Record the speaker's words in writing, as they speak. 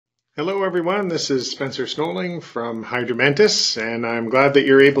Hello everyone, this is Spencer Snolling from Hydromantis, and I'm glad that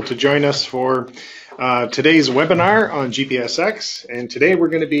you're able to join us for today's webinar on GPSX. And today we're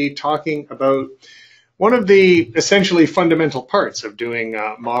going to be talking about one of the essentially fundamental parts of doing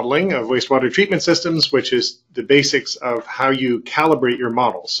modeling of wastewater treatment systems, which is the basics of how you calibrate your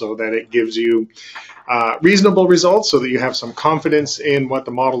model so that it gives you reasonable results, so that you have some confidence in what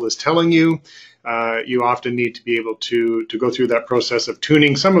the model is telling you. You often need to be able to go through that process of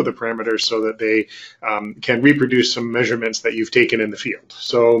tuning some of the parameters so that they can reproduce some measurements that you've taken in the field.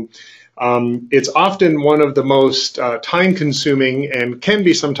 So it's often one of the most time-consuming and can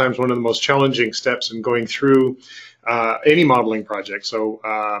be sometimes one of the most challenging steps in going through any modeling project. So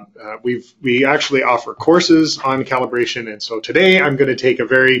we actually offer courses on calibration, and so today I'm going to take a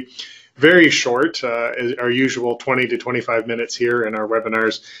very short, our usual 20 to 25 minutes here in our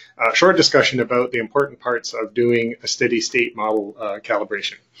webinars, short discussion about the important parts of doing a steady state model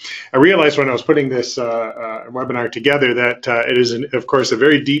calibration. I realized when I was putting this webinar together that it is, of course, a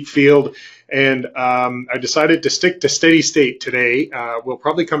very deep field, and I decided to stick to steady state today. We'll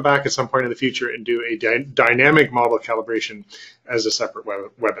probably come back at some point in the future and do a dynamic model calibration as a separate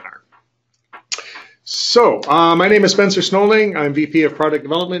webinar. So, my name is Spencer Snolling. I'm VP of Product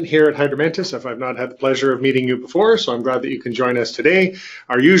Development here at Hydromantis, if I've not had the pleasure of meeting you before, so I'm glad that you can join us today.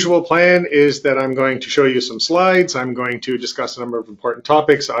 Our usual plan is that I'm going to show you some slides. I'm going to discuss a number of important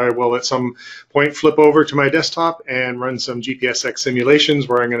topics. I will at some point flip over to my desktop and run some GPSX simulations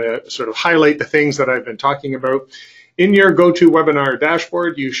where I'm going to sort of highlight the things that I've been talking about. In your GoToWebinar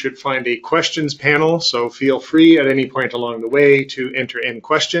dashboard, you should find a questions panel, so feel free at any point along the way to enter in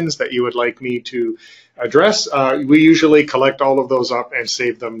questions that you would like me to address. We usually collect all of those up and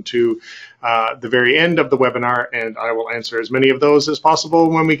save them to the very end of the webinar, and I will answer as many of those as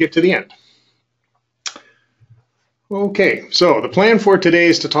possible when we get to the end. Okay, so the plan for today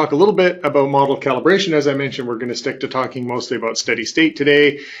is to talk a little bit about model calibration. As I mentioned, we're going to stick to talking mostly about steady state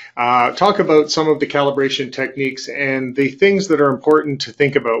today, talk about some of the calibration techniques and the things that are important to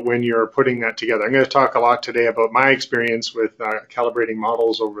think about when you're putting that together. I'm going to talk a lot today about my experience with calibrating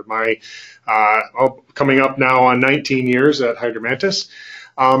models over my, coming up now on 19 years at Hydromantis.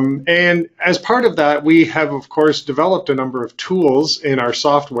 And as part of that, we have, of course, developed a number of tools in our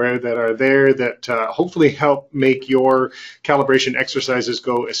software that are there that hopefully help make your calibration exercises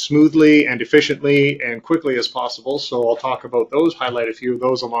go as smoothly and efficiently and quickly as possible. So I'll talk about those, highlight a few of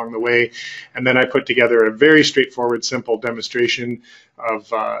those along the way, and then I put together a very straightforward, simple demonstration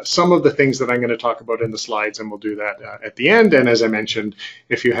of some of the things that I'm going to talk about in the slides, and we'll do that at the end. And as I mentioned,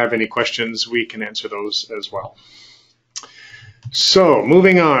 if you have any questions, we can answer those as well. So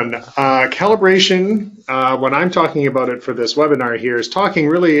moving on, calibration, when I'm talking about it for this webinar here, is talking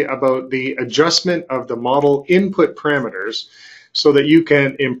really about the adjustment of the model input parameters so that you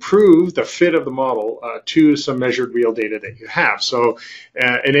can improve the fit of the model to some measured real data that you have. So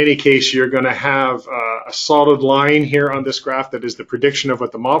in any case, you're going to have a solid line here on this graph that is the prediction of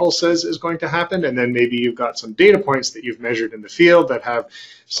what the model says is going to happen, and then maybe you've got some data points that you've measured in the field that have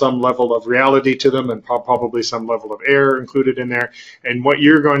some level of reality to them and probably some level of error included in there. And what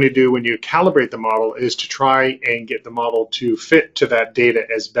you're going to do when you calibrate the model is to try and get the model to fit to that data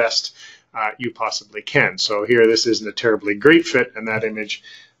as best you possibly can. So here, this isn't a terribly great fit in that image.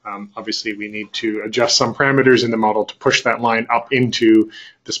 Obviously, we need to adjust some parameters in the model to push that line up into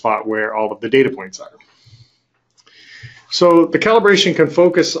the spot where all of the data points are. So the calibration can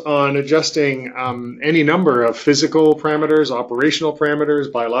focus on adjusting any number of physical parameters, operational parameters,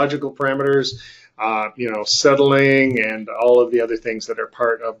 biological parameters, settling, and all of the other things that are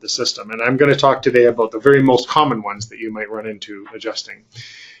part of the system. And I'm going to talk today about the very most common ones that you might run into adjusting.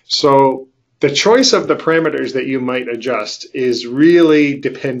 So the choice of the parameters that you might adjust is really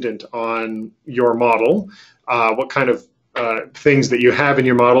dependent on your model, what kind of things that you have in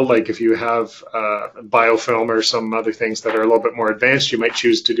your model. Like if you have biofilm or some other things that are a little bit more advanced, you might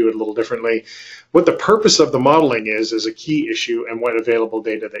choose to do it a little differently. What the purpose of the modeling is a key issue, and what available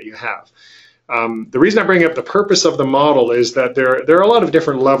data that you have. The reason I bring up the purpose of the model is that there are a lot of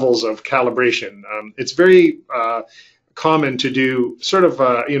different levels of calibration. It's very common to do sort of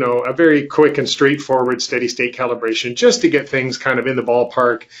a very quick and straightforward steady state calibration just to get things kind of in the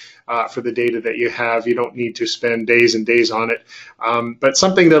ballpark for the data that you have. You don't need to spend days and days on it, but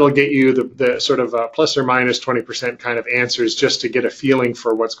something that'll get you the sort of plus or minus 20% kind of answers just to get a feeling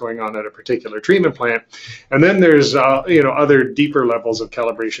for what's going on at a particular treatment plant. And then there's other deeper levels of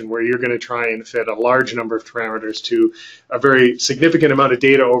calibration where you're going to try and fit a large number of parameters to a very significant amount of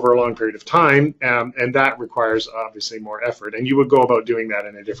data over a long period of time, and that requires obviously more effort, and you would go about doing that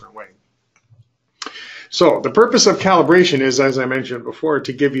in a different way. So the purpose of calibration is, as I mentioned before,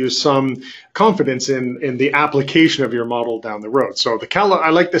 to give you some confidence in the application of your model down the road. So I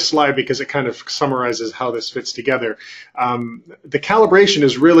like this slide because it kind of summarizes how this fits together. The calibration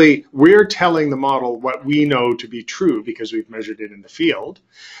is really, we're telling the model what we know to be true because we've measured it in the field.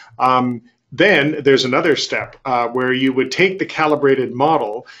 Then there's another step where you would take the calibrated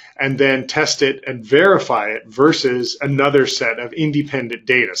model and then test it and verify it versus another set of independent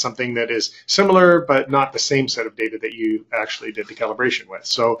data, something that is similar but not the same set of data that you actually did the calibration with.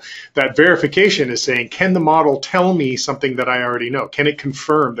 So that verification is saying, can the model tell me something that I already know? Can it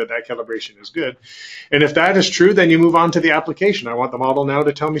confirm that that calibration is good? And if that is true, then you move on to the application. I want the model now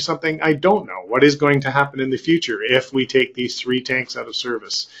to tell me something I don't know. What is going to happen in the future if we take these 3 tanks out of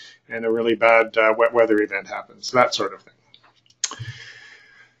service and a really bad wet weather event happens, that sort of thing.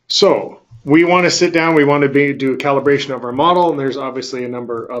 So we want to sit down, we want to do a calibration of our model, and there's obviously a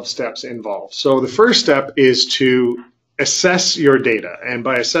number of steps involved. So the first step is to assess your data. And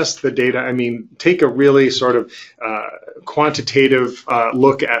by assess the data, I mean take a really sort of quantitative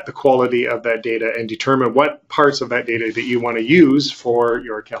look at the quality of that data and determine what parts of that data that you want to use for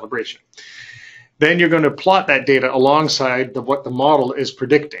your calibration. Then you're going to plot that data alongside what the model is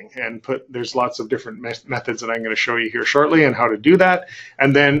predicting, and there's lots of different methods that I'm going to show you here shortly and how to do that.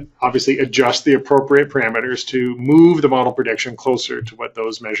 And then obviously adjust the appropriate parameters to move the model prediction closer to what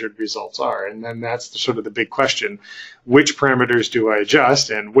those measured results are. And then that's sort of the big question: which parameters do I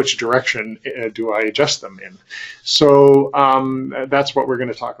adjust and which direction do I adjust them in? So that's what we're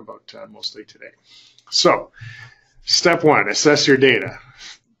going to talk about mostly today. So step 1, assess your data.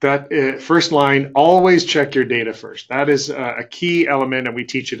 That first line, always check your data first. That is a key element, and we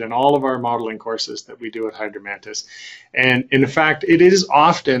teach it in all of our modeling courses that we do at Hydromantis. And in fact, it is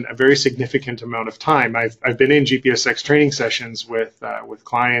often a very significant amount of time. I've been in GPSX training sessions with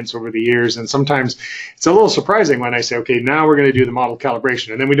clients over the years, and sometimes it's a little surprising when I say, okay, now we're going to do the model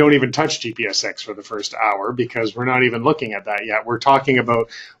calibration, and then we don't even touch GPSX for the first hour because we're not even looking at that yet. We're talking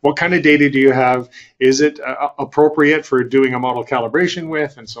about what kind of data do you have? Is it appropriate for doing a model calibration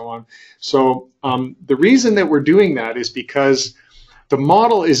with, and so on. So the reason that we're doing that is because the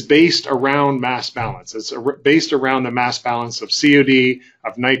model is based around mass balance. It's based around the mass balance of COD,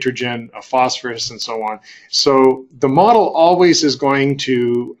 of nitrogen, of phosphorus, and so on. So the model always is going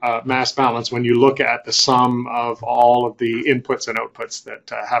to mass balance when you look at the sum of all of the inputs and outputs that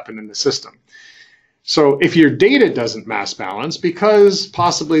happen in the system. So if your data doesn't mass balance, because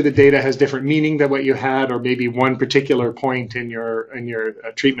possibly the data has different meaning than what you had, or maybe one particular point in your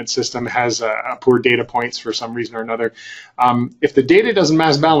treatment system has poor data points for some reason or another, if the data doesn't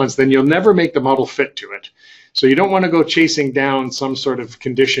mass balance, then you'll never make the model fit to it. So you don't want to go chasing down some sort of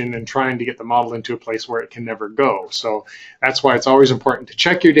condition and trying to get the model into a place where it can never go. So that's why it's always important to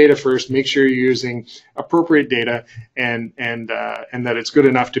check your data first, make sure you're using appropriate data, and that it's good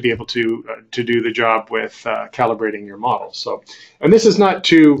enough to be able to do the job with calibrating your model. So, and this is not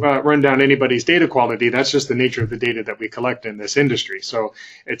to run down anybody's data quality. That's just the nature of the data that we collect in this industry. So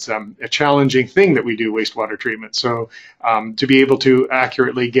it's a challenging thing that we do, wastewater treatment. So to be able to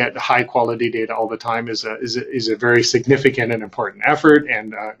accurately get high quality data all the time is a very significant and important effort,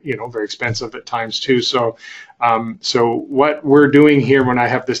 and very expensive at times too. So so what we're doing here when I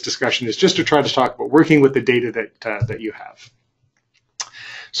have this discussion is just to try to talk about working with the data that you have.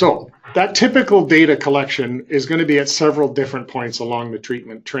 So that typical data collection is going to be at several different points along the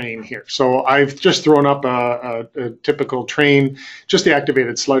treatment train here. So I've just thrown up a typical train, just the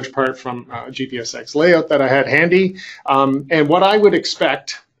activated sludge part from GPSX layout that I had handy. And what I would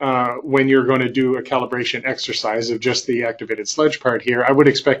expect when you're going to do a calibration exercise of just the activated sludge part here, I would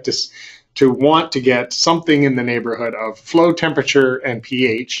expect to want to get something in the neighborhood of flow temperature and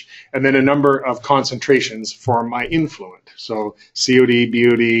pH, and then a number of concentrations for my influent. So COD,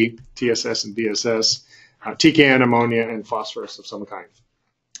 BOD, TSS and BSS, TKN, ammonia, and phosphorus of some kind.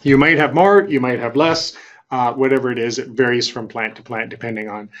 You might have more, you might have less, whatever it is, it varies from plant to plant depending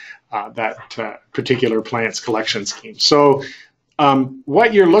on that particular plant's collection scheme. So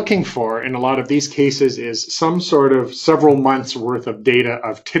what you're looking for in a lot of these cases is some sort of several months worth of data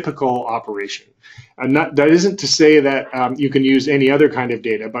of typical operation. And that isn't to say that you can use any other kind of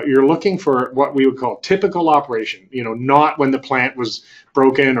data, but you're looking for what we would call typical operation, not when the plant was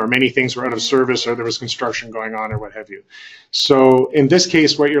broken or many things were out of service or there was construction going on or what have you. So in this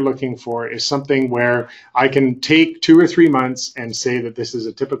case, what you're looking for is something where I can take 2 or 3 months and say that this is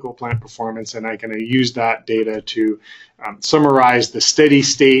a typical plant performance, and I can use that data to summarize the steady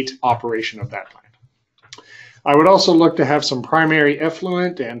state operation of that plant. I would also look to have some primary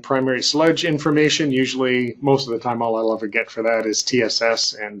effluent and primary sludge information. Usually, most of the time, all I'll ever get for that is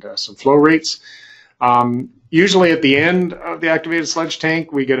TSS and some flow rates. Usually at the end of the activated sludge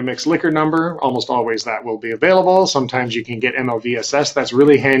tank, we get a mixed liquor number. Almost always that will be available. Sometimes you can get MLVSS. That's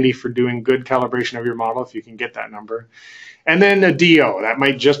really handy for doing good calibration of your model if you can get that number. And then a DO. That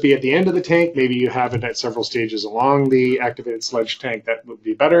might just be at the end of the tank. Maybe you have it at several stages along the activated sludge tank. That would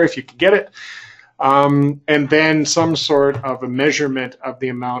be better if you could get it. And then some sort of a measurement of the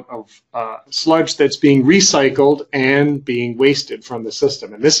amount of sludge that's being recycled and being wasted from the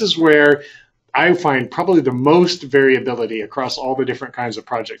system. And this is where I find probably the most variability across all the different kinds of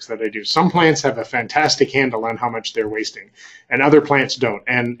projects that I do. Some plants have a fantastic handle on how much they're wasting, and other plants don't.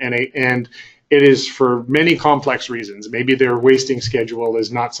 And it is for many complex reasons. Maybe their wasting schedule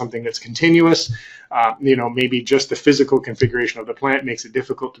is not something that's continuous. Maybe just the physical configuration of the plant makes it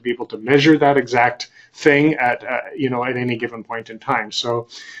difficult to be able to measure that exact thing at any given point in time. So,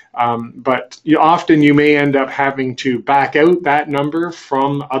 but often you may end up having to back out that number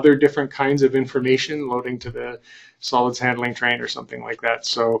from other different kinds of information loading to the solids handling train or something like that.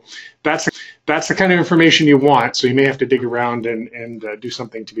 So that's the kind of information you want. So you may have to dig around and do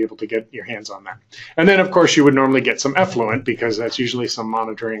something to be able to get your hands on that. And then, of course, you would normally get some effluent, because that's usually some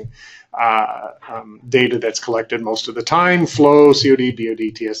monitoring data that's collected most of the time. Flow, COD,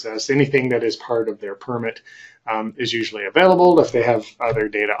 BOD, TSS, anything that is part of their permit is usually available. If they have other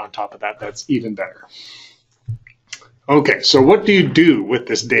data on top of that, that's even better. Okay, so what do you do with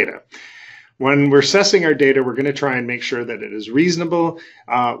this data? When we're assessing our data, we're going to try and make sure that it is reasonable.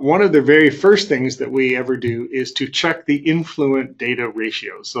 One of the very first things that we ever do is to check the influent data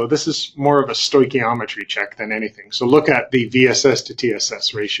ratio. So this is more of a stoichiometry check than anything. So look at the VSS to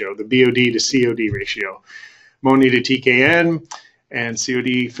TSS ratio, the BOD to COD ratio, MONI to TKN, and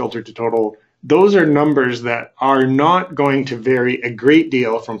COD filter to total. Those are numbers that are not going to vary a great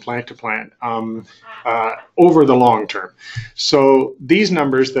deal from plant to plant over the long term. So these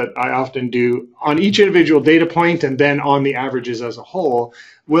numbers that I often do on each individual data point and then on the averages as a whole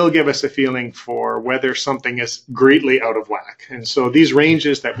will give us a feeling for whether something is greatly out of whack. And so these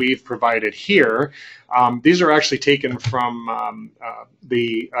ranges that we've provided here, these are actually taken from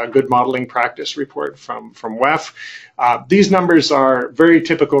the Good Modeling Practice report from WEF. These numbers are very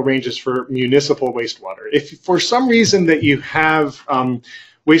typical ranges for municipal wastewater. If for some reason that you have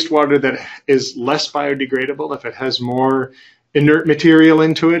wastewater that is less biodegradable, if it has more inert material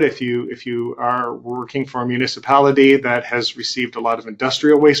into it, if you are working for a municipality that has received a lot of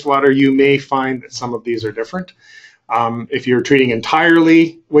industrial wastewater, you may find that some of these are different. If you're treating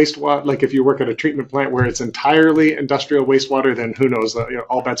entirely wastewater, like if you work at a treatment plant where it's entirely industrial wastewater, then who knows,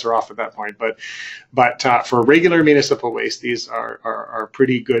 all bets are off at that point. But for regular municipal waste, these are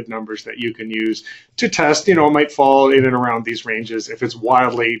pretty good numbers that you can use to test. It might fall in and around these ranges. If it's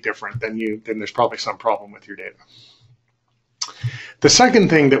wildly different, then there's probably some problem with your data. The second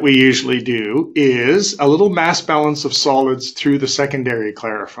thing that we usually do is a little mass balance of solids through the secondary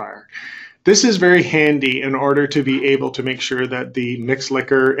clarifier. This is very handy in order to be able to make sure that the mixed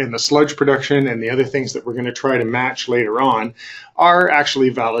liquor and the sludge production and the other things that we're going to try to match later on are actually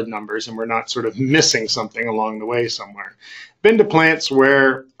valid numbers, and we're not sort of missing something along the way somewhere. Been to plants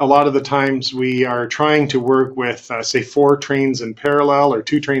where a lot of the times we are trying to work with, say, 4 trains in parallel or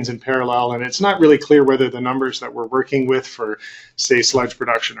 2 trains in parallel, and it's not really clear whether the numbers that we're working with for, say, sludge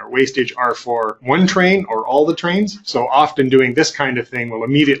production or wastage are for one train or all the trains. So often doing this kind of thing will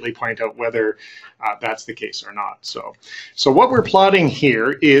immediately point out whether that's the case or not. So what we're plotting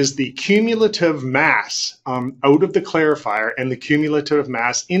here is the cumulative mass out of the clarifier and the cumulative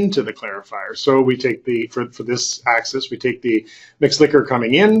mass into the clarifier. So we take for this axis, we take the mixed liquor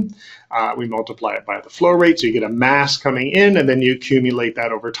coming in, we multiply it by the flow rate, so you get a mass coming in, and then you accumulate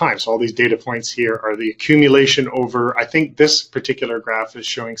that over time. So all these data points here are the accumulation over, I think this particular graph is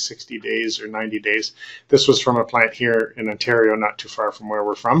showing 60 days or 90 days. This was from a plant here in Ontario, not too far from where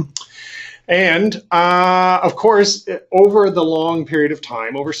we're from. And of course, over the long period of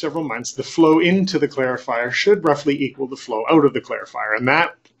time, over several months, the flow into the clarifier should roughly equal the flow out of the clarifier. And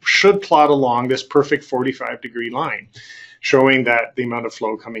that should plot along this perfect 45-degree line, showing that the amount of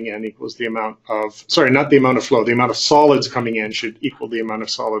flow coming in equals the amount of, sorry, not the amount of flow, the amount of solids coming in should equal the amount of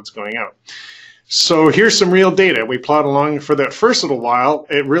solids going out. So here's some real data. We plot along for that first little while.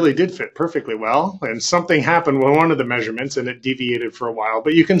 It really did fit perfectly well, and something happened with one of the measurements and it deviated for a while,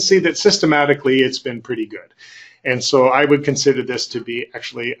 but you can see that systematically it's been pretty good. And so I would consider this to be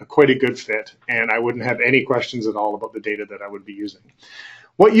actually quite a good fit, and I wouldn't have any questions at all about the data that I would be using.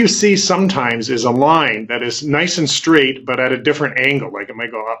 What you see sometimes is a line that is nice and straight, but at a different angle. Like it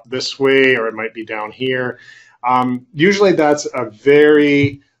might go up this way or it might be down here. Usually that's a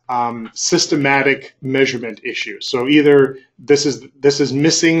very systematic measurement issue. So either this is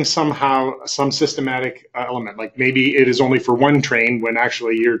missing somehow some systematic element, like maybe it is only for one train when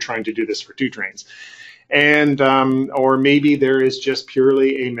actually you're trying to do this for two trains. And or maybe there is just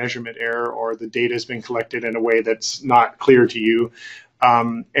purely a measurement error, or the data has been collected in a way that's not clear to you.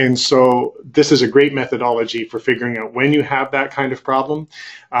 And so this is a great methodology for figuring out when you have that kind of problem.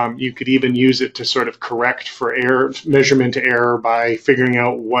 You could even use it to sort of correct for error, measurement error, by figuring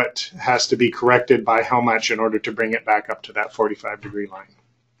out what has to be corrected by how much in order to bring it back up to that 45-degree line.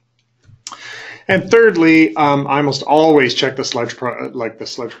 And thirdly, I almost always check the sludge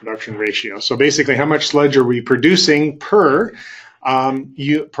production ratio. So basically, how much sludge are we producing per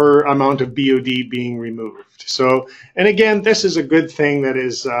amount of BOD being removed. So, and again, this is a good thing that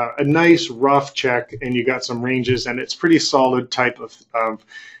is a nice rough check, and you got some ranges, and it's pretty solid type of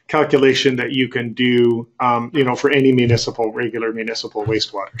calculation that you can do, you know, for any regular municipal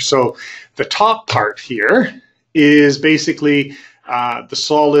wastewater. So the top part here is basically the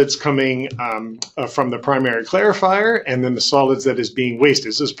solids coming from the primary clarifier, and then the solids that is being wasted.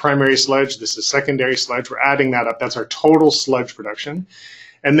 This is primary sludge, this is secondary sludge. We're adding that up. That's our total sludge production.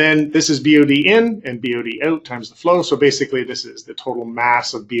 And then this is BOD in and BOD out times the flow. So basically this is the total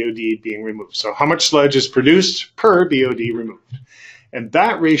mass of BOD being removed. So how much sludge is produced per BOD removed. And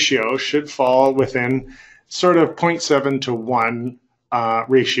that ratio should fall within sort of 0.7 to 1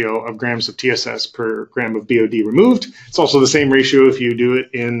 ratio of grams of TSS per gram of BOD removed. It's also the same ratio if you do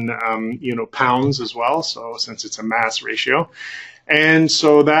it in you know, pounds as well, so since it's a mass ratio. And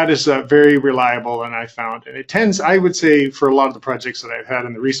so that is very reliable, and I found, and it tends, I would say, for a lot of the projects that I've had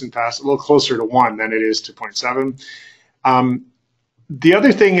in the recent past, a little closer to 1 than it is to 0.7. The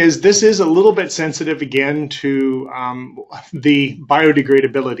other thing is this is a little bit sensitive again to the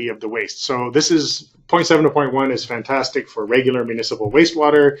biodegradability of the waste. So this is 0.7 to 0.1 is fantastic for regular municipal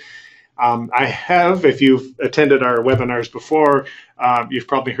wastewater. I have, if you've attended our webinars before, you've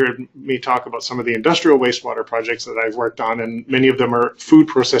probably heard me talk about some of the industrial wastewater projects that I've worked on, and many of them are food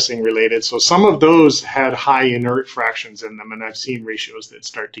processing related. So some of those had high inert fractions in them, and I've seen ratios that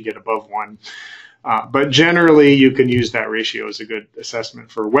start to get above 1. But generally, you can use that ratio as a good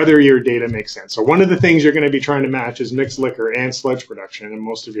assessment for whether your data makes sense. So one of the things you're going to be trying to match is mixed liquor and sludge production in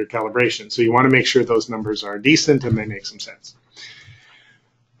most of your calibration. So you want to make sure those numbers are decent and they make some sense.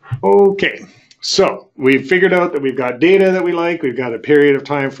 Okay, so we've figured out that we've got data that we like. We've got a period of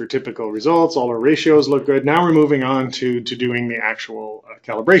time for typical results. All our ratios look good. Now we're moving on to doing the actual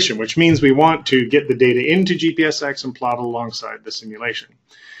calibration, which means we want to get the data into GPSX and plot it alongside the simulation.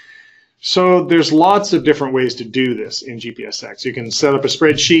 So there's lots of different ways to do this in GPSX. You can set up a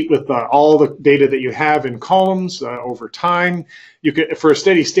spreadsheet with all the data that you have in columns over time. You could, for a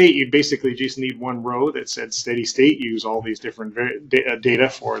steady state, you basically just need one row that said steady state. Use all these different data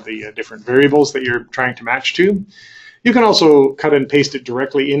for the different variables that you're trying to match to. You can also cut and paste it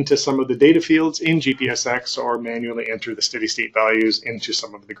directly into some of the data fields in GPSX, or manually enter the steady state values into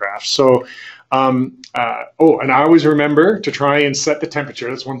some of the graphs. So, and I always remember to try and set the temperature.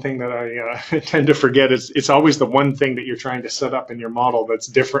 That's one thing that I tend to forget. It's always the one thing that you're trying to set up in your model that's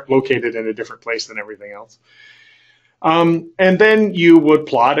different, located in a different place than everything else. And then you would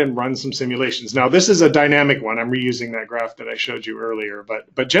plot and run some simulations. Now, this is a dynamic one. I'm reusing that graph that I showed you earlier,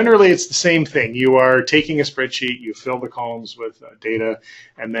 but generally it's the same thing. You are taking a spreadsheet, you fill the columns with data,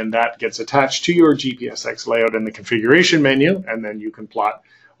 and then that gets attached to your GPSX layout in the configuration menu, and then you can plot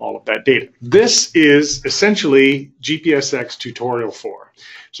all of that data. This is essentially GPSX tutorial 4.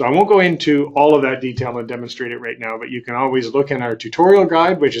 So I won't go into all of that detail and demonstrate it right now, but you can always look in our tutorial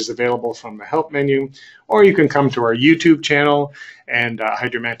guide, which is available from the help menu, or you can come to our YouTube channel and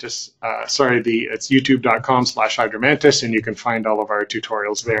Hydromantis, it's youtube.com/Hydromantis, and you can find all of our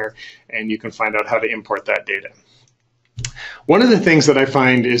tutorials there, and you can find out how to import that data. One of the things that I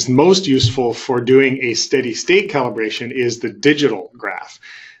find is most useful for doing a steady state calibration is the digital graph.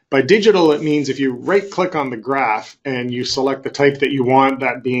 By digital, it means if you right-click on the graph and you select the type that you want,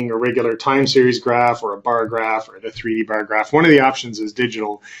 that being a regular time series graph or a bar graph or the 3D bar graph, one of the options is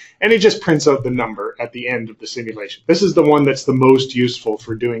digital, and it just prints out the number at the end of the simulation. This is the one that's the most useful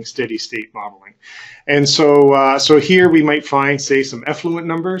for doing steady state modeling. And so, so here we might find, say, some effluent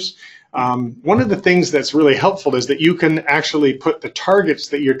numbers. One of the things that's really helpful is that you can actually put the targets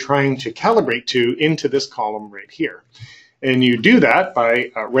that you're trying to calibrate to into this column right here. And you do that by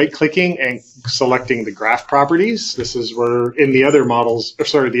right-clicking and selecting the graph properties. This is where in the other models, or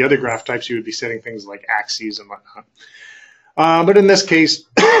sorry, the other graph types, you would be setting things like axes and whatnot. But in this case,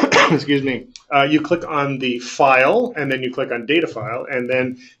 excuse me, you click on the file, and then you click on data file, and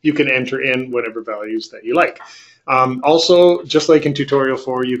then you can enter in whatever values that you like. Also, just like in tutorial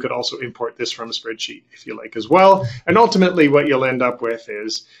 4, you could also import this from a spreadsheet if you like as well. And ultimately what you'll end up with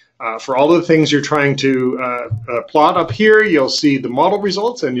is for all of the things you're trying to plot up here, you'll see the model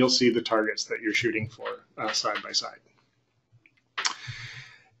results and you'll see the targets that you're shooting for side by side.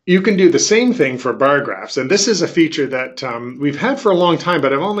 You can do the same thing for bar graphs, and this is a feature that we've had for a long time,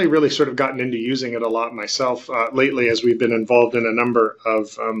 but I've only really sort of gotten into using it a lot myself lately as we've been involved in a number of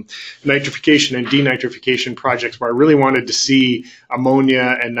nitrification and denitrification projects where I really wanted to see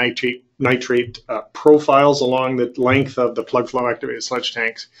ammonia and nitrate profiles along the length of the plug flow activated sludge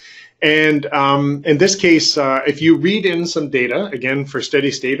tanks. And in this case, if you read in some data, again, for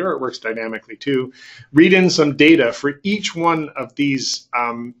steady state, or it works dynamically too, read in some data for each one of these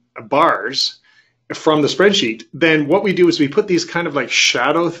bars from the spreadsheet, then what we do is we put these kind of like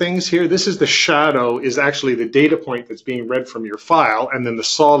shadow things here. This is the shadow is actually the data point that's being read from your file, and then the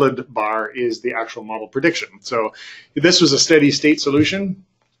solid bar is the actual model prediction. So this was a steady state solution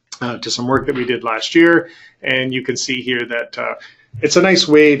to some work that we did last year, and you can see here that it's a nice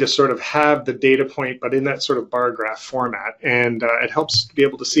way to sort of have the data point, but in that sort of bar graph format. And it helps to be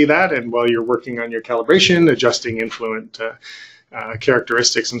able to see that. And while you're working on your calibration, adjusting influent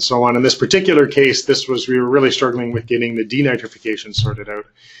characteristics and so on. In this particular case, we were really struggling with getting the denitrification sorted out,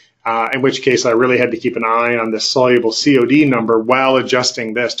 in which case I really had to keep an eye on the soluble COD number while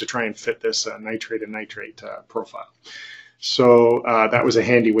adjusting this to try and fit this nitrate and nitrate profile. So that was a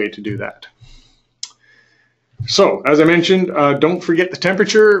handy way to do that. So, as I mentioned, don't forget the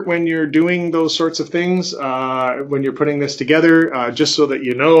temperature when you're doing those sorts of things, when you're putting this together, just so that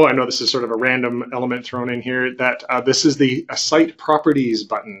you know, I know this is sort of a random element thrown in here, that this is the site properties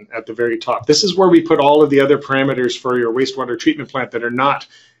button at the very top. This is where we put all of the other parameters for your wastewater treatment plant that are not,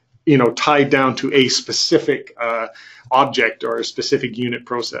 you know, tied down to a specific object or a specific unit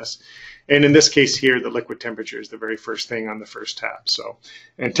process. And in this case here, the liquid temperature is the very first thing on the first tab. So,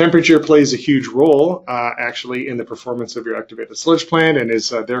 and temperature plays a huge role actually in the performance of your activated sludge plant, and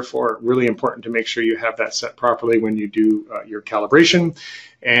is therefore really important to make sure you have that set properly when you do your calibration.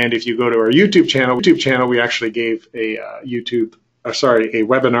 And if you go to our YouTube channel, we actually gave a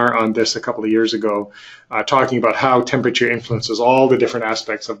webinar on this a couple of years ago, talking about how temperature influences all the different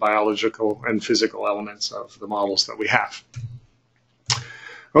aspects of biological and physical elements of the models that we have.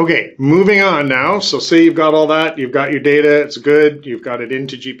 Okay, moving on now. So say you've got all that, you've got your data, it's good, you've got it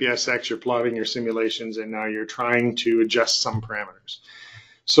into GPSX, you're plotting your simulations, and now you're trying to adjust some parameters.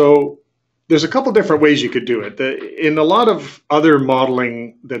 So there's a couple different ways you could do it. In a lot of other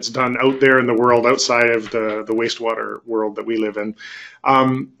modeling that's done out there in the world, outside of the wastewater world that we live in,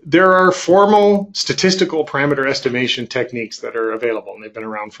 there are formal statistical parameter estimation techniques that are available, and they've been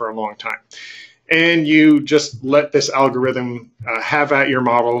around for a long time. And you just let this algorithm have at your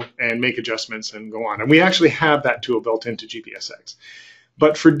model and make adjustments and go on. And we actually have that tool built into GPSX.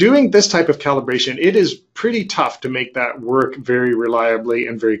 But for doing this type of calibration, it is pretty tough to make that work very reliably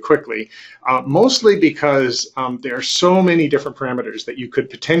and very quickly, mostly because there are so many different parameters that you could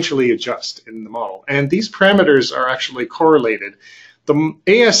potentially adjust in the model. And these parameters are actually correlated. The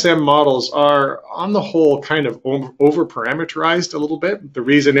ASM models are, on the whole, kind of over-parameterized a little bit. The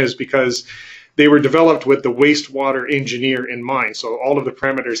reason is because they were developed with the wastewater engineer in mind. So all of the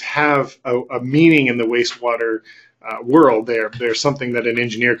parameters have a meaning in the wastewater world. There's something that an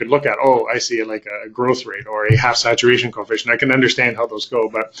engineer could look at. Oh, I see like a growth rate or a half saturation coefficient. I can understand how those go.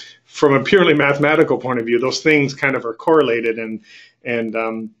 But from a purely mathematical point of view, those things kind of are correlated, and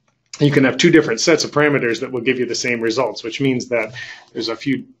you can have two different sets of parameters that will give you the same results, which means that there's a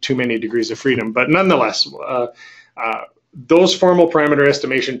few too many degrees of freedom. But nonetheless, those formal parameter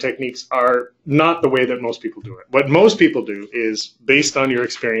estimation techniques are not the way that most people do it. What most people do is, based on your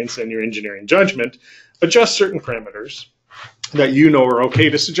experience and your engineering judgment, adjust certain parameters that you know are okay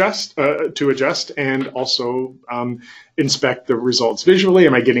to adjust, and also inspect the results visually.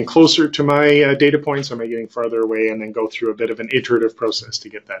 Am I getting closer to my data points? Am I getting farther away? And then go through a bit of an iterative process to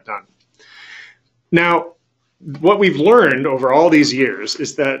get that done. Now, what we've learned over all these years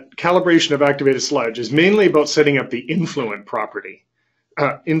is that calibration of activated sludge is mainly about setting up the influent properly,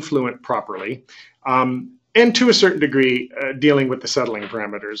 and to a certain degree dealing with the settling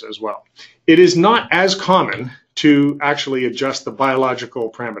parameters as well. It is not as common to actually adjust the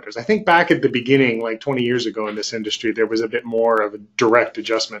biological parameters. I think back at the beginning, like 20 years ago in this industry, there was a bit more of a direct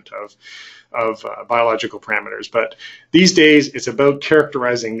adjustment of biological parameters. But these days, it's about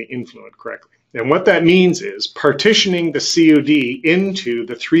characterizing the influent correctly. And what that means is partitioning the COD into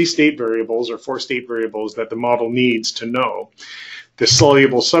the 3 state variables or 4 state variables that the model needs to know. The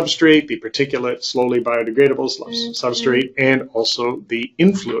soluble substrate, the particulate, slowly biodegradable substrate, and also the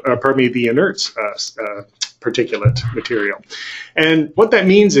inert particulate material. And what that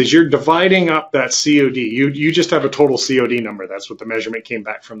means is you're dividing up that COD. You just have a total COD number. That's what the measurement came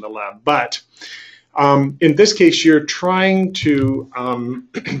back from the lab. But in this case, you're trying to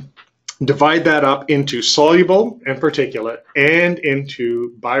divide that up into soluble and particulate and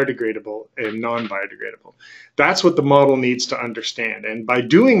into biodegradable and non-biodegradable. That's what the model needs to understand. And by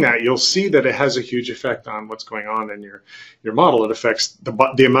doing that, you'll see that it has a huge effect on what's going on in your model. It affects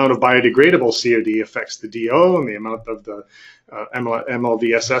the amount of biodegradable COD affects the DO and the amount of the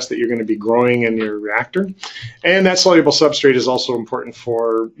MLVSS that you're going to be growing in your reactor. And that soluble substrate is also important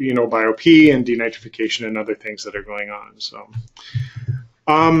for, BioP and denitrification and other things that are going on. So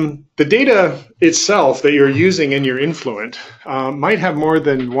the data itself that you're using in your influent might have more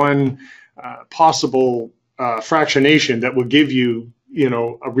than one possible fractionation that will give you,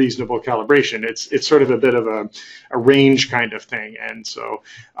 a reasonable calibration. It's sort of a bit of a range kind of thing. And so,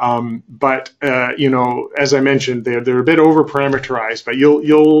 as I mentioned, they're a bit over parameterized, but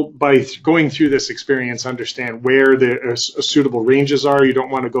you'll by going through this experience understand where the suitable ranges are. You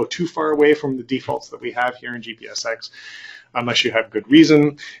don't want to go too far away from the defaults that we have here in GPSX unless you have good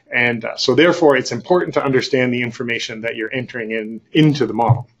reason. And so therefore, it's important to understand the information that you're entering into the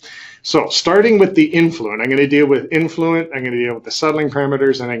model. So starting with the influent, I'm going to deal with influent, I'm going to deal with the settling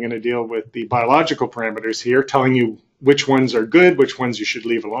parameters, and I'm going to deal with the biological parameters here, telling you which ones are good, which ones you should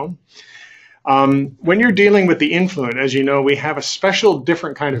leave alone. When you're dealing with the influent, as you know, we have a special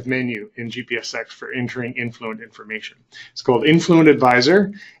different kind of menu in GPSX for entering influent information. It's called Influent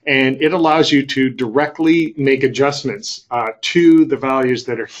Advisor, and it allows you to directly make adjustments to the values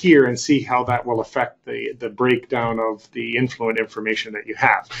that are here and see how that will affect the breakdown of the influent information that you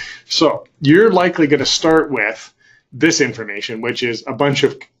have. So you're likely going to start with this information, which is a bunch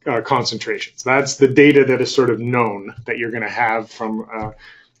of concentrations. That's the data that is sort of known that you're going to have from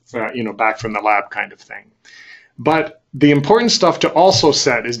back from the lab kind of thing. But the important stuff to also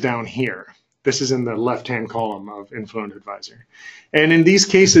set is down here. This is in the left-hand column of Influent Advisor. And in these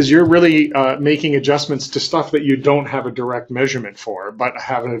cases, you're really making adjustments to stuff that you don't have a direct measurement for, but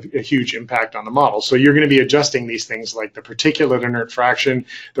have a huge impact on the model. So you're going to be adjusting these things like the particulate inert fraction,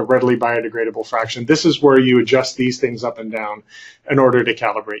 the readily biodegradable fraction. This is where you adjust these things up and down in order to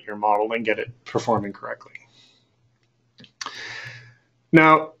calibrate your model and get it performing correctly.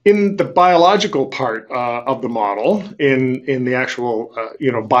 Now, in the biological part of the model, in the actual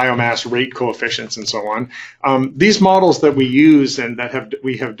biomass rate coefficients and so on, these models that we use and that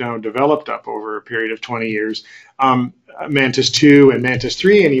we have now developed up over a period of 20 years, Mantis 2 and Mantis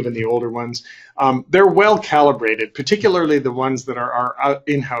 3 and even the older ones, they're well calibrated, particularly the ones that are our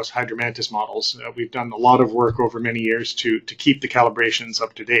in-house Hydromantis models. We've done a lot of work over many years to keep the calibrations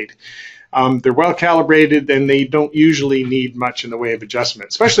up to date. They're well calibrated and they don't usually need much in the way of adjustment,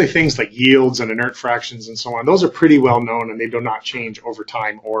 especially things like yields and inert fractions and so on. Those are pretty well known and they do not change over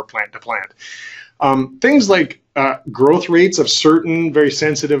time or plant to plant. Things like growth rates of certain very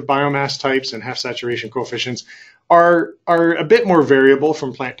sensitive biomass types and half saturation coefficients are a bit more variable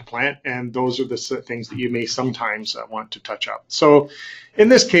from plant to plant, and those are the things that you may sometimes want to touch up. So in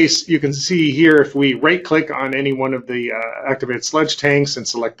this case, you can see here, if we right-click on any one of the activated sludge tanks and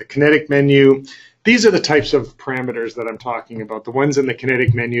select the kinetic menu, these are the types of parameters that I'm talking about. The ones in the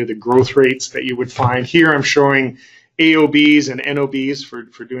kinetic menu, the growth rates that you would find. Here I'm showing AOBs and NOBs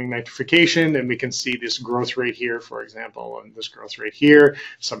for doing nitrification, and we can see this growth rate here, for example, and this growth rate here,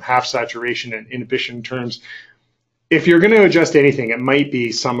 some half saturation and inhibition terms. If you're going to adjust anything, it might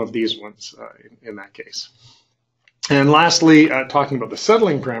be some of these ones in that case. And lastly, talking about the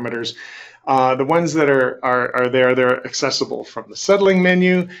settling parameters, the ones that are there, they're accessible from the settling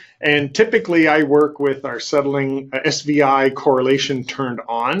menu. And typically I work with our settling SVI correlation turned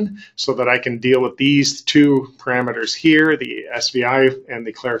on so that I can deal with these two parameters here, the SVI and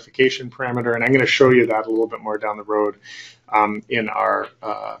the clarification parameter. And I'm going to show you that a little bit more down the road in our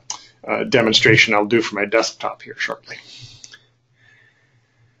demonstration I'll do for my desktop here shortly.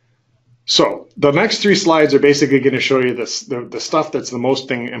 So the next three slides are basically going to show you the stuff that's the most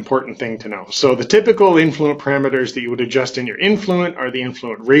important thing to know. So the typical influent parameters that you would adjust in your influent are the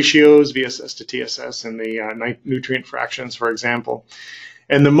influent ratios, VSS to TSS, and the nutrient fractions, for example.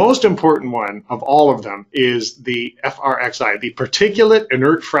 And the most important one of all of them is the FRXI, the particulate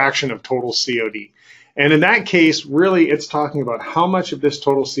inert fraction of total COD. And in that case, really, it's talking about how much of this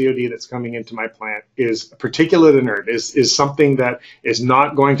total COD that's coming into my plant is particulate inert, is something that is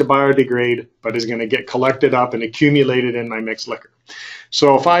not going to biodegrade, but is going to get collected up and accumulated in my mixed liquor.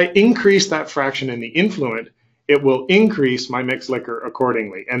 So if I increase that fraction in the influent, it will increase my mixed liquor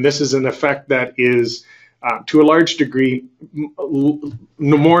accordingly. And this is an effect that is to a large degree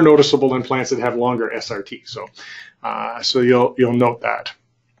more noticeable in plants that have longer SRT. So you'll note that.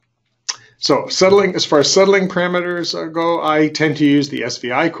 So settling, as far as settling parameters go, I tend to use the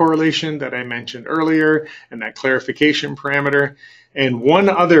SVI correlation that I mentioned earlier and that clarification parameter. And one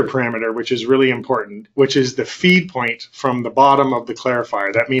other parameter, which is really important, which is the feed point from the bottom of the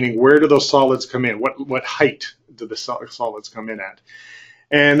clarifier. That meaning, where do those solids come in? What height do the solids come in at?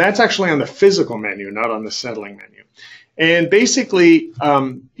 And that's actually on the physical menu, not on the settling menu. And basically,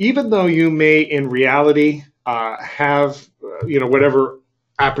 even though you may in reality have, whatever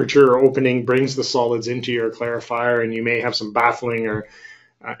aperture or opening brings the solids into your clarifier, and you may have some baffling or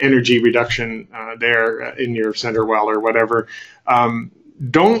energy reduction there in your center well or whatever,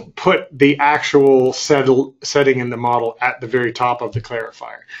 don't put the actual setting in the model at the very top of the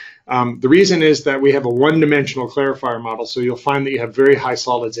clarifier. The reason is that we have a one-dimensional clarifier model, so you'll find that you have very high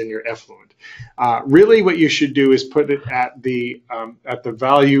solids in your effluent. Really what you should do is put it at the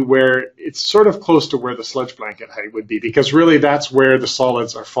value where it's sort of close to where the sludge blanket height would be, because really that's where the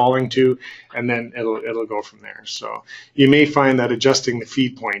solids are falling to, and then it'll go from there. So you may find that adjusting the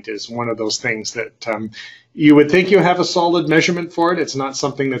feed point is one of those things that you would think you have a solid measurement for it. It's not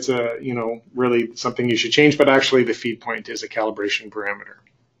something that's really something you should change, but actually the feed point is a calibration parameter.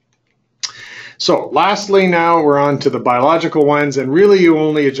 So lastly, now we're on to the biological ones, and really you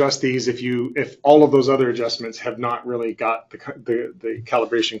only adjust these if all of those other adjustments have not really got the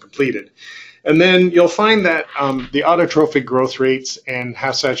calibration completed. And then you'll find that the autotrophic growth rates and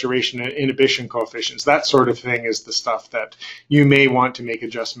half saturation and inhibition coefficients, that sort of thing, is the stuff that you may want to make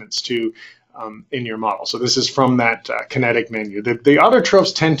adjustments to in your model. So this is from that kinetic menu. The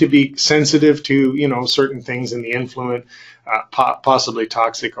autotrophs tend to be sensitive to certain things in the influent, possibly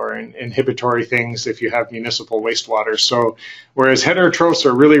toxic or inhibitory things if you have municipal wastewater. So whereas heterotrophs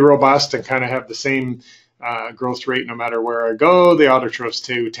are really robust and kind of have the same growth rate no matter where I go, the autotrophs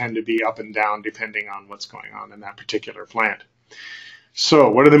too tend to be up and down depending on what's going on in that particular plant. So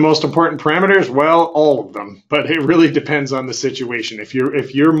what are the most important parameters? Well, all of them, but it really depends on the situation. If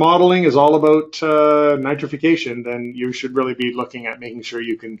your modeling is all about nitrification, then you should really be looking at making sure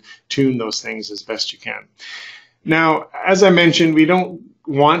you can tune those things as best you can. Now, as I mentioned, we don't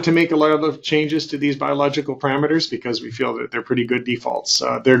want to make a lot of changes to these biological parameters because we feel that they're pretty good defaults.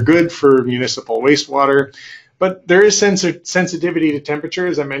 They're good for municipal wastewater, but there is sensitivity to temperature.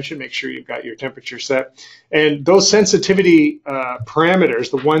 As I mentioned, make sure you've got your temperature set. And those sensitivity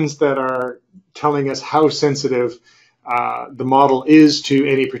parameters, the ones that are telling us how sensitive the model is to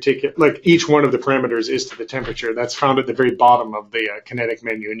any particular, like each one of the parameters is to the temperature, that's found at the very bottom of the kinetic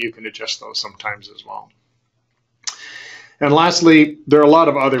menu, and you can adjust those sometimes as well. And lastly, there are a lot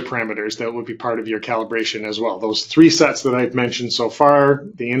of other parameters that will be part of your calibration as well. Those three sets that I've mentioned so far,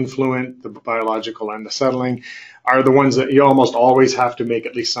 the influent, the biological, and the settling, are the ones that you almost always have to make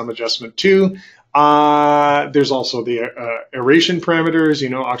at least some adjustment to. There's also the aeration parameters,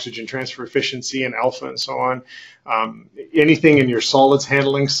 oxygen transfer efficiency and alpha and so on. Anything in your solids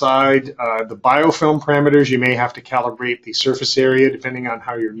handling side, the biofilm parameters, you may have to calibrate the surface area depending on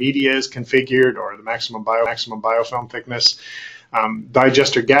how your media is configured, or the maximum biofilm thickness.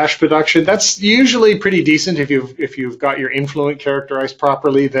 Digester gas production, that's usually pretty decent if you've got your influent characterized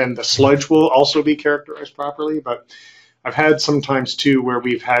properly. Then the sludge will also be characterized properly, but I've had sometimes too where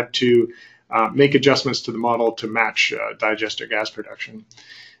we've had to make adjustments to the model to match digester gas production.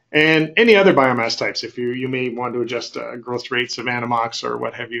 And any other biomass types, if you may want to adjust growth rates of animox or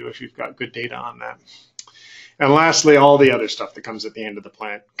what have you, if you've got good data on that. And lastly, all the other stuff that comes at the end of the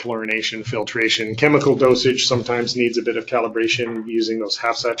plant: chlorination, filtration, chemical dosage sometimes needs a bit of calibration using those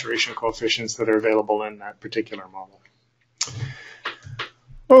half saturation coefficients that are available in that particular model.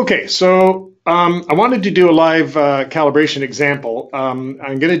 Okay, so I wanted to do a live calibration example. I'm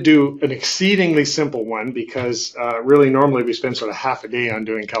going to do an exceedingly simple one because really normally we spend sort of half a day on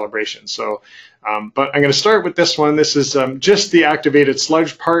doing calibration. So, but I'm going to start with this one. This is just the activated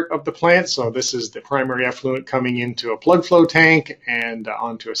sludge part of the plant. So this is the primary effluent coming into a plug flow tank and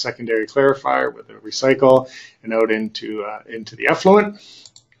onto a secondary clarifier with a recycle and out into the effluent.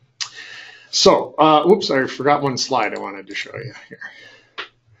 So, whoops, I forgot one slide I wanted to show you here.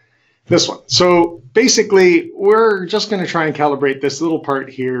 This one. So basically, we're just going to try and calibrate this little part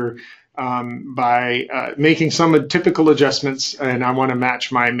here by making some typical adjustments. And I want to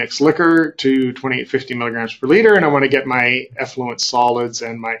match my mixed liquor to 2850 milligrams per liter, and I want to get my effluent solids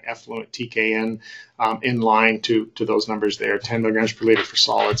and my effluent TKN in line to those numbers there: 10 milligrams per liter for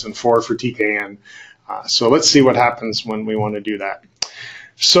solids and 4 for TKN. So let's see what happens when we want to do that.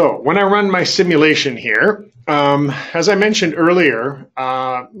 So when I run my simulation here, as I mentioned earlier,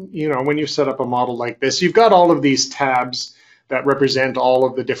 when you set up a model like this, you've got all of these tabs that represent all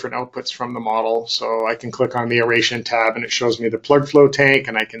of the different outputs from the model. So I can click on the aeration tab and it shows me the plug flow tank,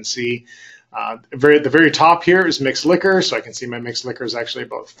 and I can see at the very top here is mixed liquor. So I can see my mixed liquor is actually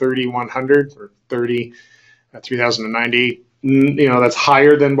about 3,100 or 3,090. That's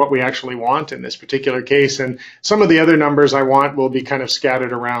higher than what we actually want in this particular case. And some of the other numbers I want will be kind of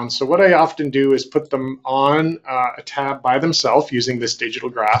scattered around. So what I often do is put them on a tab by themselves using this digital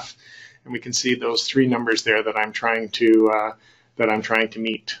graph. And we can see those three numbers there that I'm trying to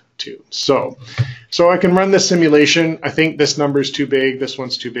meet to. So I can run this simulation. I think this number is too big, this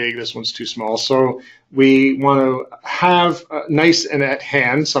one's too big, this one's too small. So we want to have nice and at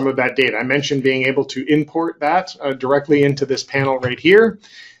hand some of that data. I mentioned being able to import that directly into this panel right here.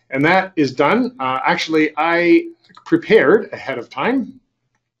 And that is done. Actually, I prepared ahead of time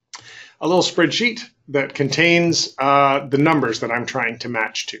a little spreadsheet that contains the numbers that I'm trying to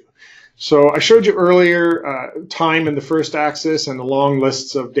match to. So I showed you earlier time in the first axis and the long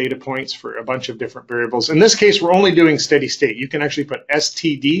lists of data points for a bunch of different variables. In this case, we're only doing steady state. You can actually put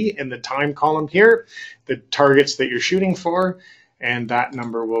STD in the time column here, the targets that you're shooting for, and that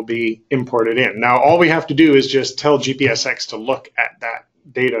number will be imported in. Now, all we have to do is just tell GPSX to look at that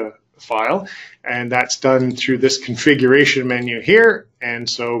data file, and that's done through this configuration menu here. And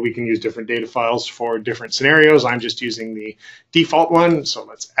so we can use different data files for different scenarios. I'm just using the default one, so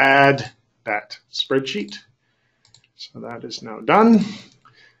let's add that spreadsheet. So that is now done,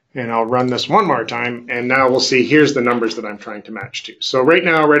 and I'll run this one more time, and now we'll see here's the numbers that I'm trying to match to. So right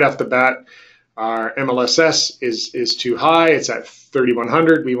now, right off the bat, our MLSS is too high. It's at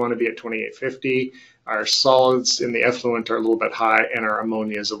 3,100. We want to be at 2,850. Our solids in the effluent are a little bit high, and our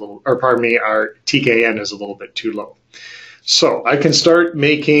ammonia is our TKN is a little bit too low. So I can start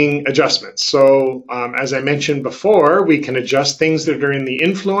making adjustments. So as I mentioned before, we can adjust things that are in the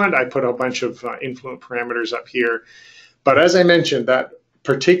influent. I put a bunch of influent parameters up here. But as I mentioned, that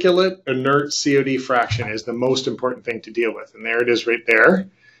particulate inert COD fraction is the most important thing to deal with. And there it is right there.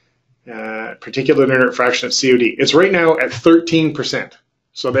 Particulate inert fraction of COD. It's right now at 13%.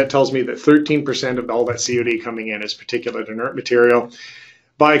 So that tells me that 13% of all that COD coming in is particulate inert material.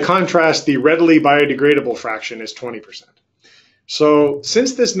 By contrast, the readily biodegradable fraction is 20%. So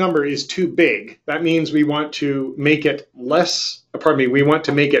since this number is too big, that means we want to make it we want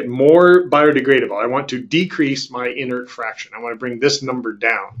to make it more biodegradable. I want to decrease my inert fraction. I want to bring this number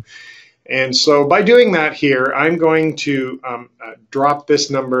down. And so by doing that here, I'm going to drop this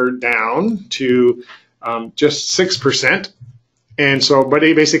number down to just 6%. And so, but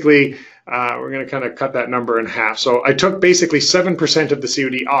basically, we're going to kind of cut that number in half. So I took basically 7% of the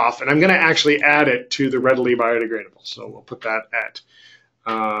COD off, and I'm going to actually add it to the readily biodegradable. So we'll put that at,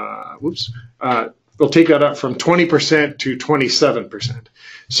 we'll take that up from 20% to 27%.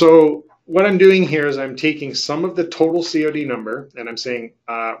 So what I'm doing here is I'm taking some of the total COD number, and I'm saying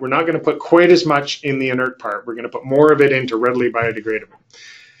we're not going to put quite as much in the inert part. We're going to put more of it into readily biodegradable.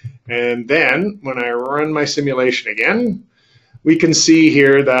 And then when I run my simulation again, we can see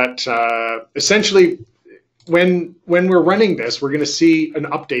here that essentially when we're running this, we're going to see an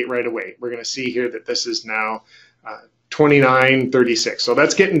update right away. We're going to see here that this is now 2936. So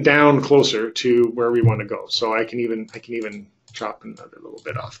that's getting down closer to where we want to go. So I can even chop another little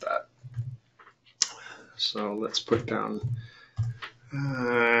bit off that. So let's put down,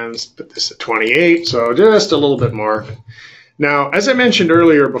 let's put this at 28. So just a little bit more. Now, as I mentioned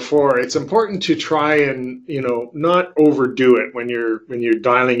earlier before, it's important to try and, not overdo it when you're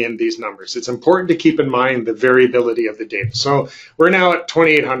dialing in these numbers. It's important to keep in mind the variability of the data. So we're now at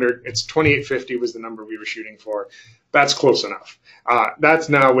 2,800. It's 2,850 was the number we were shooting for. That's close enough. That's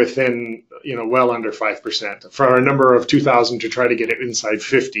now within, well under 5%. For a number of 2,000 to try to get it inside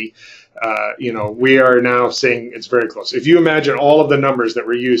 50, we are now saying it's very close. If you imagine all of the numbers that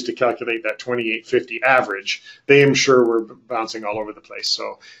were used to calculate that 2,850 average, they am sure we're bouncing all over the place.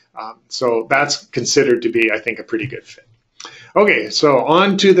 So that's considered to be, I think, a pretty good fit. Okay, so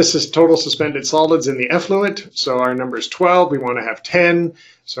on to the total suspended solids in the effluent. So our number is 12. We want to have 10.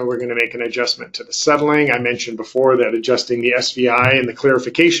 So we're going to make an adjustment to the settling. I mentioned before that adjusting the SVI and the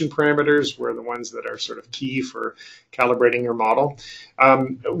clarification parameters were the ones that are sort of key for calibrating your model.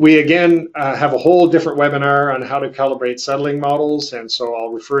 We again have a whole different webinar on how to calibrate settling models, and so I'll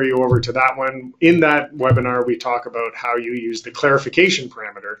refer you over to that one. In that webinar, we talk about how you use the clarification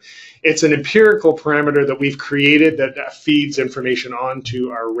parameter. It's an empirical parameter that we've created that feeds information onto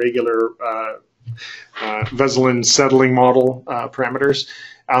our regular Veselin settling model parameters.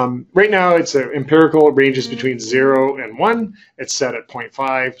 Right now it's empirical. It ranges between 0 and 1. It's set at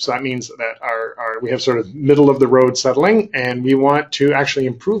 0.5. So that means that we have sort of middle of the road settling, and we want to actually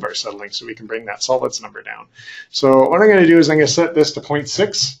improve our settling so we can bring that solids number down. So what I'm going to do is I'm going to set this to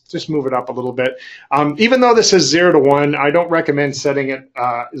 0.6, just move it up a little bit. Even though this is 0 to 1, I don't recommend setting it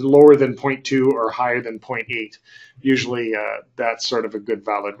lower than 0.2 or higher than 0.8. Usually that's sort of a good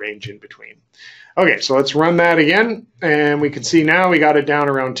valid range in between. Okay, so let's run that again, and we can see now we got it down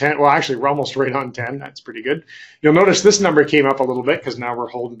around 10. Well, actually, we're almost right on 10. That's pretty good. You'll notice this number came up a little bit because now we're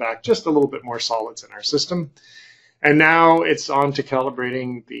holding back just a little bit more solids in our system. And now it's on to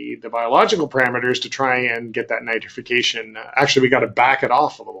calibrating the biological parameters to try and get that nitrification. Actually, we got to back it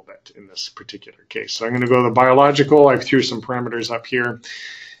off a little bit in this particular case. So I'm going to go to the biological. I threw some parameters up here.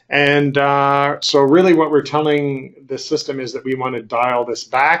 And so really what we're telling the system is that we want to dial this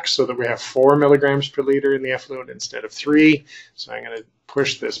back so that we have 4 milligrams per liter in the effluent instead of 3. So I'm going to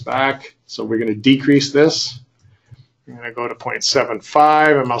push this back. So we're going to decrease this. I'm going to go to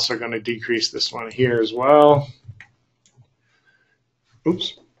 0.75. I'm also going to decrease this one here as well.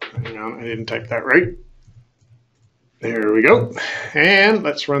 Oops, hang on, I didn't type that right. There we go. And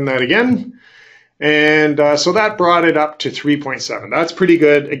let's run that again. And so that brought it up to 3.7. That's pretty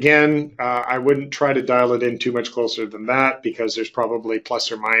good. Again, I wouldn't try to dial it in too much closer than that because there's probably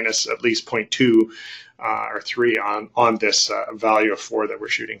plus or minus at least 0.2 or 3 on this value of 4 that we're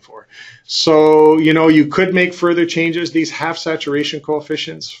shooting for. So, you know, you could make further changes. These half saturation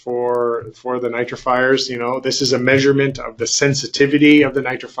coefficients for the nitrifiers, you know, this is a measurement of the sensitivity of the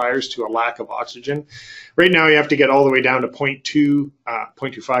nitrifiers to a lack of oxygen. Right now, you have to get all the way down to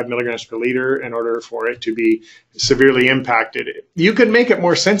 0.25 milligrams per liter in order for it to be severely impacted. You can make it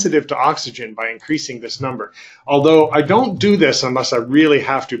more sensitive to oxygen by increasing this number. Although I don't do this unless I really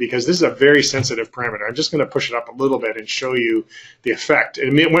have to because this is a very sensitive parameter. I'm just going to push it up a little bit and show you the effect.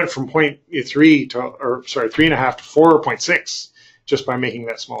 It went from 3.5 to 4.6 just by making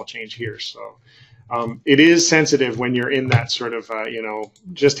that small change here. So it is sensitive when you're in that sort of, you know,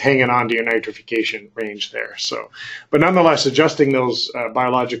 just hanging on to your nitrification range there. So, but nonetheless, adjusting those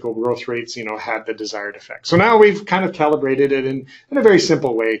biological growth rates, you know, had the desired effect. So now we've kind of calibrated it in a very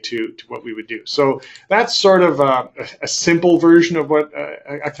simple way to what we would do. So that's sort of a simple version of what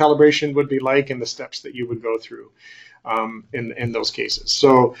a calibration would be like and the steps that you would go through in those cases.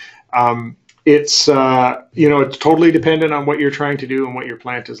 So it's, you know, it's totally dependent on what you're trying to do and what your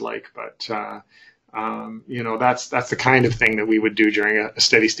plant is like, but you know, that's the kind of thing that we would do during a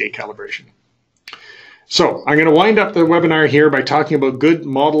steady state calibration. So I'm going to wind up the webinar here by talking about good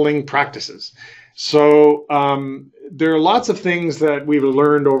modeling practices. So there are lots of things that we've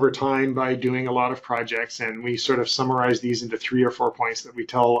learned over time by doing a lot of projects, and we sort of summarize these into 3 or 4 points that we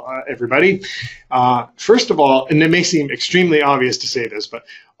tell everybody. First of all, and it may seem extremely obvious to say this, but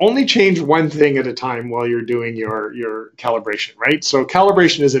only change one thing at a time while you're doing your calibration, right? So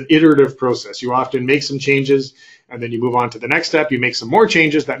calibration is an iterative process. You often make some changes, and then you move on to the next step. You make some more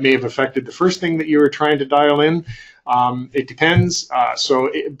changes that may have affected the first thing that you were trying to dial in. It depends.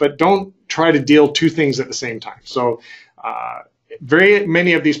 But don't try to deal 2 things at the same time. So very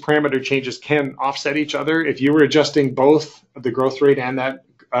many of these parameter changes can offset each other. If you were adjusting both the growth rate and that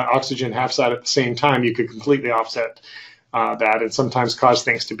oxygen half sat at the same time, you could completely offset that and sometimes cause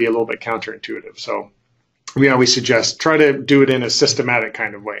things to be a little bit counterintuitive. So we always suggest try to do it in a systematic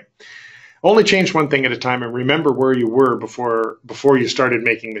kind of way. Only change one thing at a time and remember where you were before you started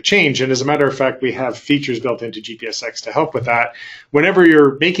making the change. And as a matter of fact, we have features built into GPSX to help with that. Whenever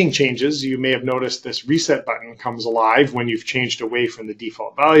you're making changes, you may have noticed this reset button comes alive when you've changed away from the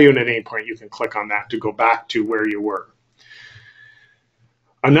default value, and at any point you can click on that to go back to where you were.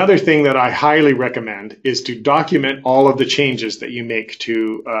 Another thing that I highly recommend is to document all of the changes that you make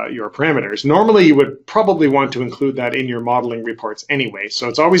to your parameters. Normally, you would probably want to include that in your modeling reports anyway. So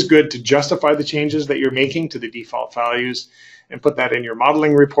it's always good to justify the changes that you're making to the default values and put that in your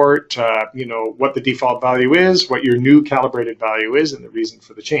modeling report, you know, what the default value is, what your new calibrated value is, and the reason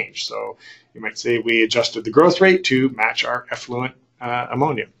for the change. So you might say we adjusted the growth rate to match our effluent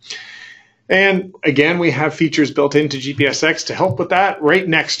ammonia. And again, we have features built into GPSX to help with that. Right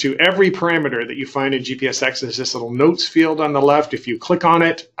next to every parameter that you find in GPSX is this little notes field on the left. If you click on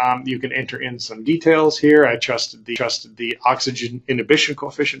it, you can enter in some details here. I adjusted the oxygen inhibition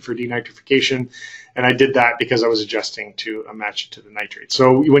coefficient for denitrification, and I did that because I was adjusting to match it to the nitrate.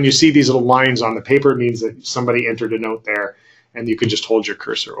 So when you see these little lines on the paper, it means that somebody entered a note there, and you can just hold your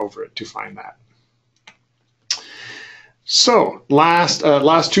cursor over it to find that. So last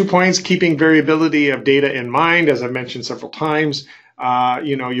 2 points, keeping variability of data in mind, as I've mentioned several times.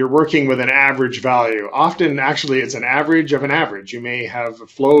 you're working with an average value. Often, actually, it's an average of an average. You may have a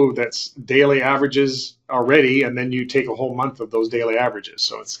flow that's daily averages already, and then you take a whole month of those daily averages.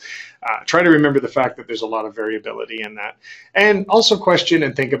 So it's try to remember the fact that there's a lot of variability in that. And also question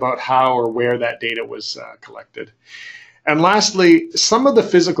and think about how or where that data was collected. And lastly, some of the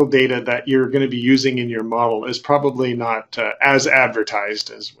physical data that you're going to be using in your model is probably not as advertised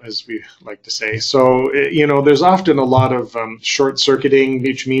as we like to say. So, there's often a lot of short circuiting,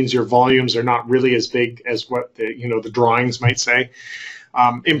 which means your volumes are not really as big as what the drawings might say.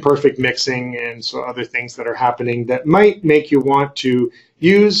 Imperfect mixing and so other things that are happening that might make you want to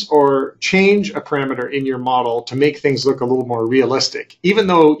use or change a parameter in your model to make things look a little more realistic, even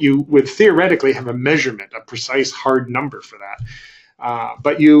though you would theoretically have a measurement, a precise hard number for that.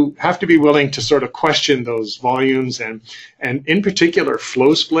 But you have to be willing to sort of question those volumes, and in particular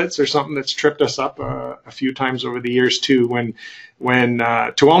flow splits are something that's tripped us up a few times over the years too, when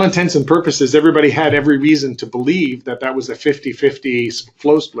to all intents and purposes everybody had every reason to believe that was a 50-50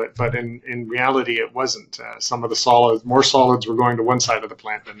 flow split, but in reality it wasn't. Some of the more solids were going to one side of the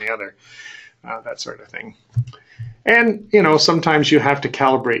plant than the other, that sort of thing. And sometimes you have to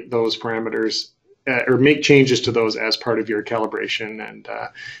calibrate those parameters or make changes to those as part of your calibration. And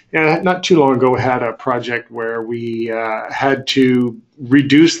not too long ago, we had a project where we had to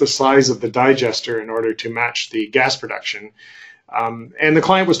reduce the size of the digester in order to match the gas production. And the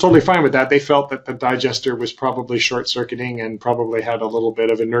client was totally fine with that. They felt that the digester was probably short-circuiting and probably had a little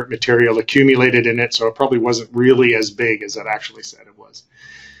bit of inert material accumulated in it, so it probably wasn't really as big as it actually said it was.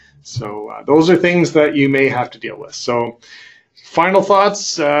 So those are things that you may have to deal with. So final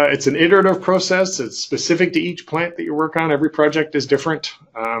thoughts, it's an iterative process. It's specific to each plant that you work on. Every project is different.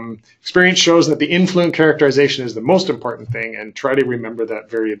 Experience shows that the influent characterization is the most important thing, and try to remember that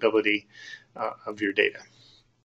variability of your data.